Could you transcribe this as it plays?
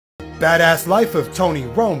badass life of Tony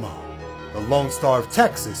Romo. The Lone Star of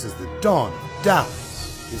Texas is the dawn of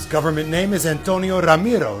Dallas. His government name is Antonio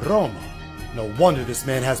Ramiro Romo. No wonder this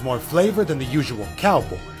man has more flavor than the usual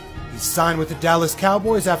cowboy. He signed with the Dallas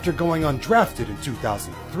Cowboys after going undrafted in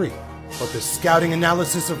 2003. But the scouting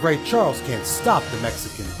analysis of Ray Charles can't stop the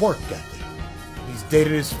Mexican work ethic. He's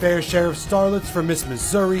dated his fair share of starlets from Miss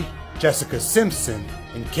Missouri, Jessica Simpson,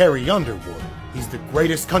 and Carrie Underwood. He's the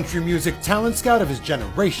greatest country music talent scout of his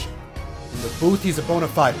generation. In the booth, he's a bona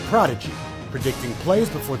fide prodigy, predicting plays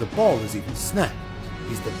before the ball is even snapped.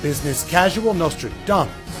 He's the business casual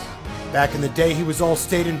Nostradamus. Back in the day, he was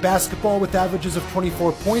all-state in basketball with averages of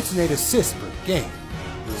 24 points and 8 assists per game,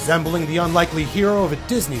 resembling the unlikely hero of a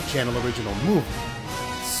Disney Channel original movie,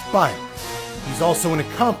 inspiring. He's also an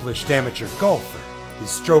accomplished amateur golfer. His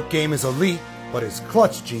stroke game is elite, but his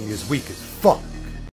clutch gene is weak as fuck.